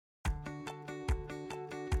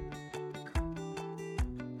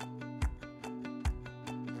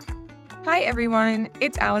Hi, everyone.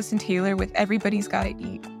 It's Allison Taylor with Everybody's Gotta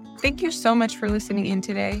Eat. Thank you so much for listening in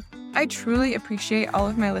today. I truly appreciate all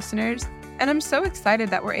of my listeners, and I'm so excited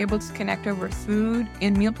that we're able to connect over food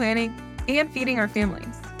and meal planning and feeding our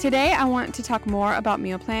families. Today, I want to talk more about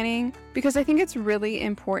meal planning because I think it's really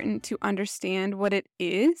important to understand what it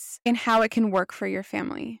is and how it can work for your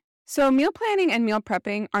family. So, meal planning and meal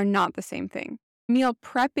prepping are not the same thing. Meal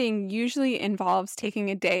prepping usually involves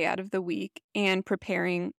taking a day out of the week and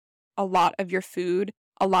preparing a lot of your food,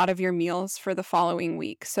 a lot of your meals for the following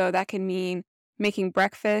week. So, that can mean making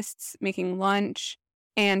breakfasts, making lunch,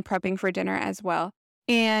 and prepping for dinner as well.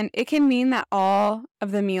 And it can mean that all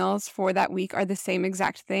of the meals for that week are the same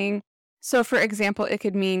exact thing. So, for example, it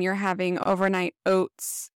could mean you're having overnight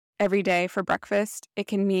oats every day for breakfast. It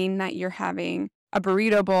can mean that you're having a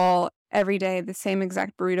burrito bowl every day, the same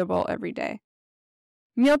exact burrito bowl every day.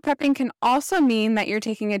 Meal prepping can also mean that you're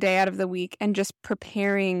taking a day out of the week and just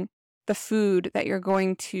preparing the food that you're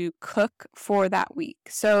going to cook for that week.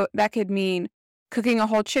 So, that could mean cooking a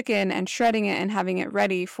whole chicken and shredding it and having it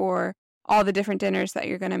ready for all the different dinners that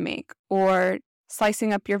you're going to make, or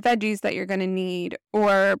slicing up your veggies that you're going to need,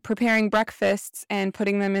 or preparing breakfasts and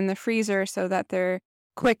putting them in the freezer so that they're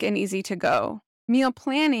quick and easy to go. Meal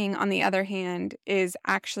planning, on the other hand, is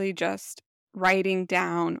actually just writing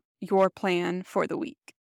down your plan for the week.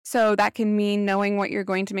 So that can mean knowing what you're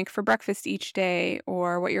going to make for breakfast each day,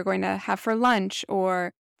 or what you're going to have for lunch,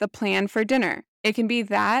 or the plan for dinner. It can be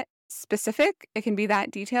that specific, it can be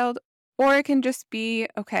that detailed, or it can just be,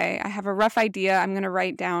 okay, I have a rough idea. I'm going to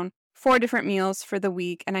write down 4 different meals for the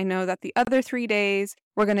week, and I know that the other 3 days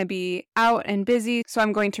we're going to be out and busy, so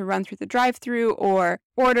I'm going to run through the drive-thru or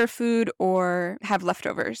order food or have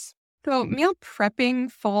leftovers. So, meal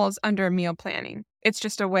prepping falls under meal planning. It's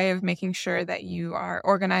just a way of making sure that you are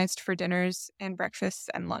organized for dinners and breakfasts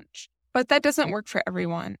and lunch. But that doesn't work for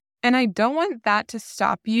everyone. And I don't want that to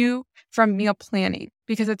stop you from meal planning,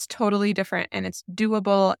 because it's totally different and it's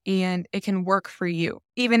doable and it can work for you,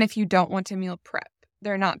 even if you don't want to meal prep.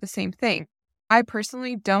 They're not the same thing. I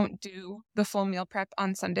personally don't do the full meal prep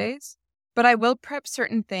on Sundays, but I will prep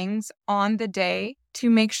certain things on the day to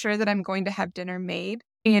make sure that I'm going to have dinner made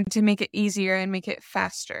and to make it easier and make it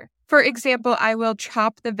faster. For example, I will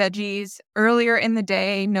chop the veggies earlier in the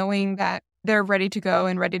day, knowing that they're ready to go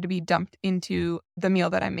and ready to be dumped into the meal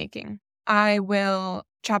that I'm making. I will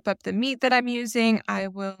chop up the meat that I'm using. I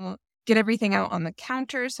will get everything out on the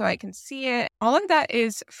counter so I can see it. All of that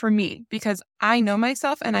is for me because I know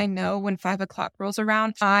myself, and I know when 5 o'clock rolls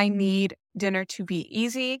around, I need dinner to be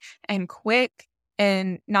easy and quick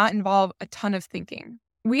and not involve a ton of thinking.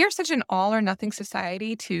 We are such an all or nothing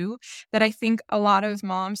society too, that I think a lot of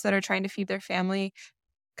moms that are trying to feed their family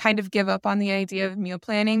kind of give up on the idea of meal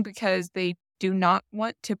planning because they do not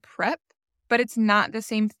want to prep, but it's not the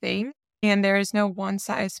same thing. And there is no one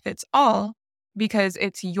size fits all because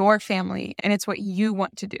it's your family and it's what you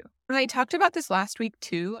want to do. And I talked about this last week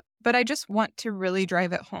too, but I just want to really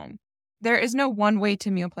drive it home. There is no one way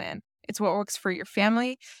to meal plan. It's what works for your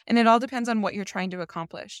family, and it all depends on what you're trying to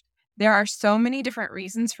accomplish. There are so many different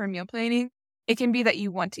reasons for meal planning. It can be that you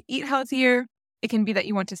want to eat healthier. It can be that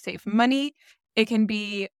you want to save money. It can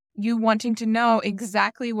be you wanting to know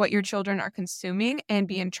exactly what your children are consuming and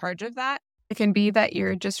be in charge of that. It can be that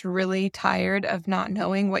you're just really tired of not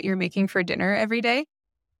knowing what you're making for dinner every day.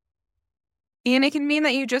 And it can mean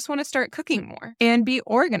that you just want to start cooking more and be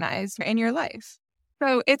organized in your life.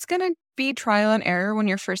 So it's going to be trial and error when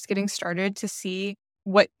you're first getting started to see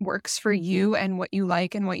what works for you and what you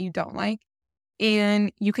like and what you don't like.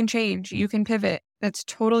 And you can change, you can pivot. That's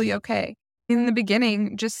totally okay. In the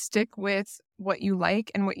beginning, just stick with what you like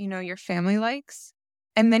and what you know your family likes,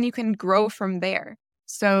 and then you can grow from there.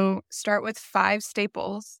 So start with 5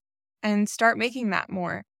 staples and start making that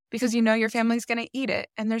more because you know your family's going to eat it,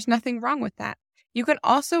 and there's nothing wrong with that. You can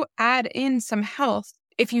also add in some health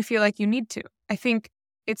if you feel like you need to. I think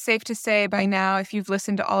it's safe to say by now, if you've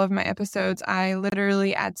listened to all of my episodes, I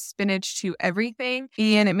literally add spinach to everything.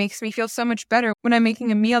 And it makes me feel so much better when I'm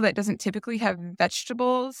making a meal that doesn't typically have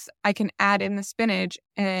vegetables. I can add in the spinach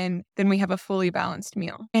and then we have a fully balanced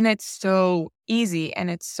meal. And it's so easy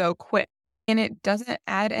and it's so quick. And it doesn't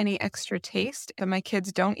add any extra taste, but my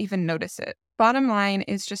kids don't even notice it. Bottom line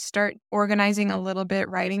is just start organizing a little bit,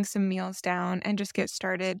 writing some meals down, and just get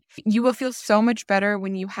started. You will feel so much better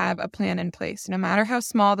when you have a plan in place. No matter how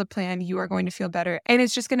small the plan, you are going to feel better, and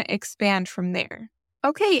it's just going to expand from there.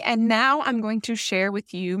 Okay, and now I'm going to share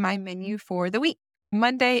with you my menu for the week.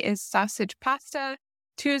 Monday is sausage pasta.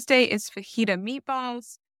 Tuesday is fajita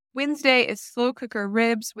meatballs. Wednesday is slow cooker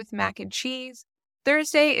ribs with mac and cheese.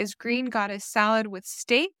 Thursday is green goddess salad with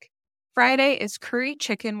steak. Friday is curry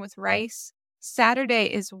chicken with rice.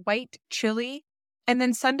 Saturday is white chili. And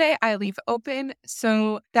then Sunday, I leave open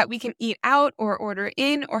so that we can eat out or order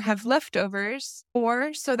in or have leftovers,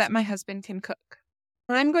 or so that my husband can cook.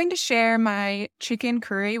 I'm going to share my chicken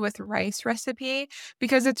curry with rice recipe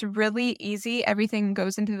because it's really easy. Everything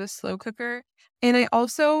goes into the slow cooker. And I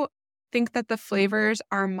also think that the flavors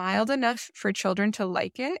are mild enough for children to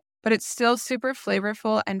like it, but it's still super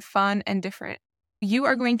flavorful and fun and different. You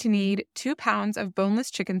are going to need 2 pounds of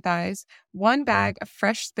boneless chicken thighs, 1 bag of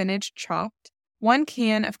fresh spinach chopped, 1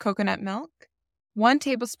 can of coconut milk, 1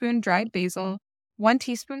 tablespoon dried basil, 1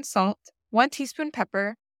 teaspoon salt, 1 teaspoon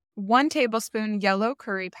pepper, 1 tablespoon yellow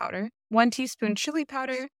curry powder, 1 teaspoon chili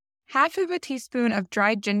powder, half of a teaspoon of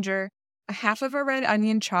dried ginger, a half of a red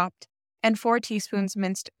onion chopped, and 4 teaspoons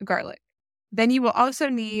minced garlic. Then you will also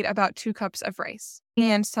need about 2 cups of rice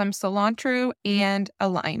and some cilantro and a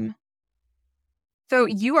lime. So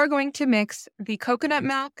you are going to mix the coconut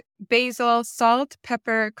milk, basil, salt,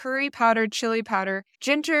 pepper, curry powder, chili powder,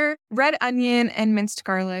 ginger, red onion, and minced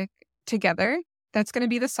garlic together. That's going to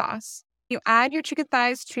be the sauce. You add your chicken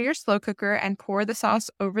thighs to your slow cooker and pour the sauce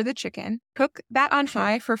over the chicken. Cook that on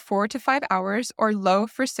high for 4 to 5 hours or low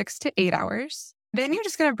for 6 to 8 hours. Then you're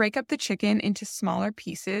just going to break up the chicken into smaller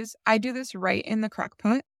pieces. I do this right in the crock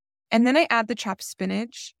pot. And then I add the chopped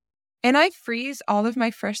spinach. And I freeze all of my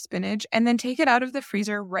fresh spinach and then take it out of the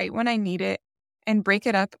freezer right when I need it and break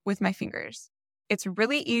it up with my fingers. It's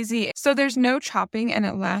really easy. So there's no chopping and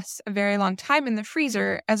it lasts a very long time in the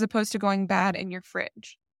freezer as opposed to going bad in your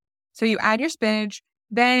fridge. So you add your spinach,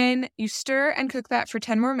 then you stir and cook that for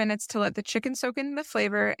 10 more minutes to let the chicken soak in the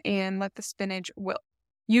flavor and let the spinach wilt.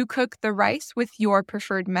 You cook the rice with your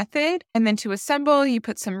preferred method, and then to assemble, you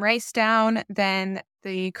put some rice down, then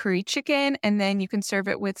the curry chicken, and then you can serve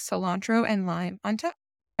it with cilantro and lime on top.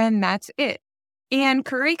 And that's it. And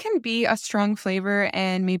curry can be a strong flavor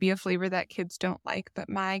and maybe a flavor that kids don't like, but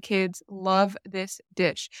my kids love this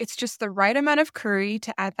dish. It's just the right amount of curry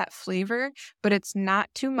to add that flavor, but it's not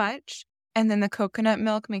too much. And then the coconut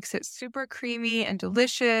milk makes it super creamy and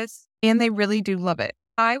delicious, and they really do love it.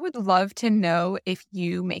 I would love to know if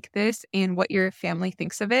you make this and what your family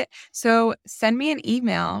thinks of it. So send me an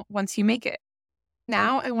email once you make it.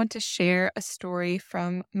 Now I want to share a story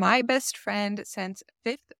from my best friend since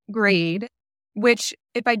 5th grade, which,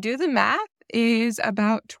 if I do the math, is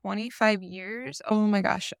about 25 years. Oh my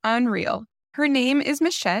gosh, unreal. Her name is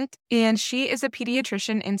Michette, and she is a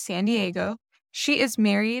pediatrician in San Diego. She is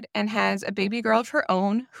married and has a baby girl of her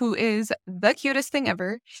own who is the cutest thing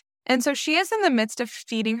ever. And so she is in the midst of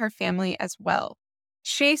feeding her family as well.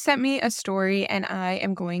 She sent me a story and I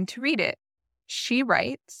am going to read it. She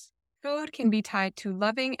writes, "Food can be tied to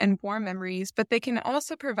loving and warm memories, but they can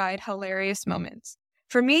also provide hilarious moments.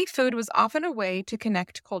 For me, food was often a way to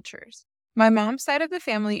connect cultures. My mom's side of the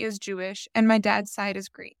family is Jewish and my dad's side is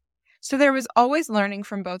Greek. So there was always learning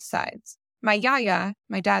from both sides. My yaya,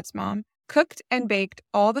 my dad's mom, cooked and baked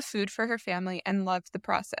all the food for her family and loved the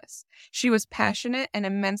process. She was passionate and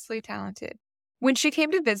immensely talented. When she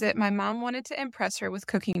came to visit, my mom wanted to impress her with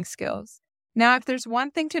cooking skills. Now, if there's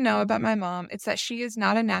one thing to know about my mom, it's that she is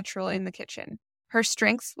not a natural in the kitchen. Her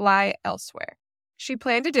strengths lie elsewhere. She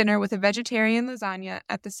planned a dinner with a vegetarian lasagna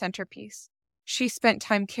at the centerpiece. She spent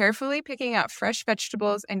time carefully picking out fresh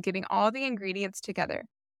vegetables and getting all the ingredients together.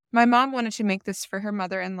 My mom wanted to make this for her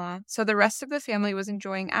mother-in-law, so the rest of the family was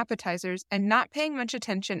enjoying appetizers and not paying much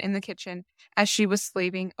attention in the kitchen as she was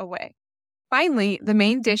slaving away. Finally, the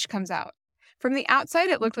main dish comes out. From the outside,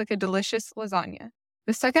 it looked like a delicious lasagna.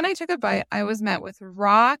 The second I took a bite, I was met with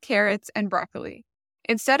raw carrots and broccoli.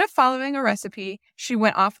 Instead of following a recipe, she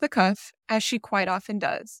went off the cuff, as she quite often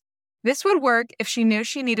does. This would work if she knew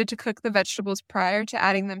she needed to cook the vegetables prior to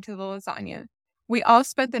adding them to the lasagna. We all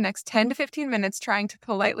spent the next 10 to 15 minutes trying to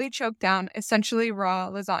politely choke down essentially raw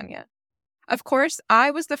lasagna. Of course,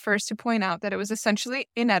 I was the first to point out that it was essentially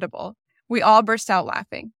inedible. We all burst out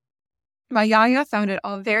laughing. My yaya found it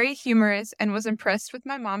all very humorous and was impressed with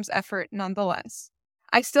my mom's effort nonetheless.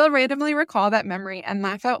 I still randomly recall that memory and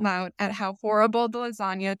laugh out loud at how horrible the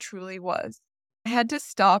lasagna truly was. I had to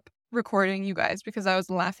stop recording, you guys, because I was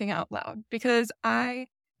laughing out loud because I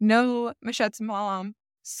know Michette's mom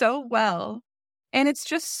so well. And it's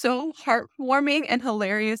just so heartwarming and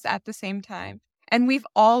hilarious at the same time. And we've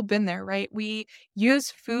all been there, right? We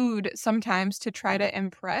use food sometimes to try to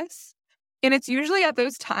impress. And it's usually at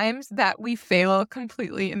those times that we fail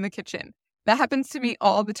completely in the kitchen. That happens to me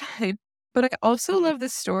all the time. But I also love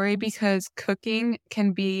this story because cooking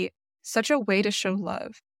can be such a way to show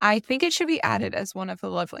love. I think it should be added as one of the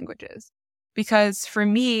love languages. Because for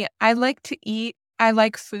me, I like to eat, I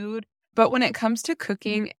like food, But when it comes to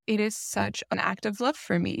cooking, it is such an act of love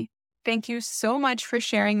for me. Thank you so much for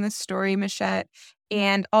sharing this story, Michette.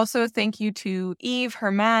 And also thank you to Eve,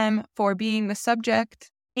 her mom, for being the subject,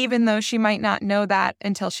 even though she might not know that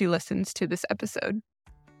until she listens to this episode.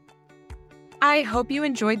 I hope you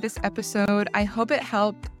enjoyed this episode. I hope it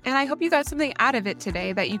helped. And I hope you got something out of it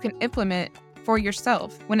today that you can implement for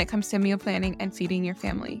yourself when it comes to meal planning and feeding your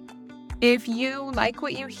family. If you like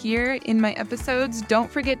what you hear in my episodes,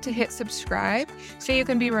 don't forget to hit subscribe so you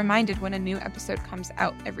can be reminded when a new episode comes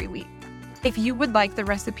out every week. If you would like the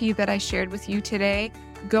recipe that I shared with you today,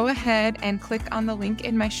 go ahead and click on the link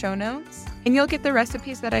in my show notes, and you'll get the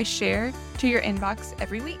recipes that I share to your inbox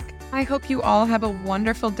every week. I hope you all have a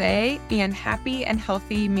wonderful day and happy and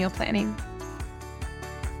healthy meal planning.